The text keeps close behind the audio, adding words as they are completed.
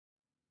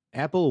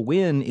Apple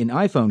win in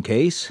iPhone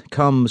case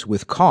comes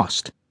with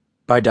cost.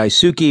 By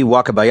Daisuke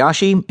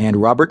Wakabayashi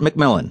and Robert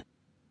McMillan.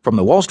 From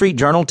the Wall Street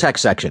Journal Tech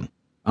section.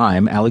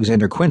 I'm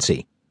Alexander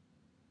Quincy.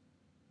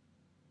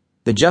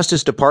 The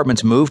Justice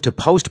Department's move to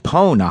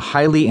postpone a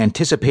highly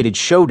anticipated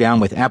showdown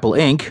with Apple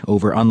Inc.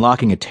 over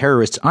unlocking a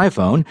terrorist's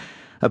iPhone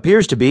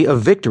appears to be a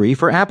victory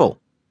for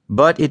Apple.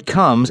 But it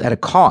comes at a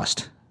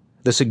cost.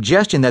 The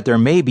suggestion that there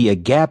may be a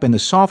gap in the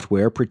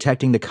software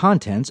protecting the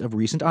contents of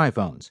recent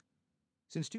iPhones. Since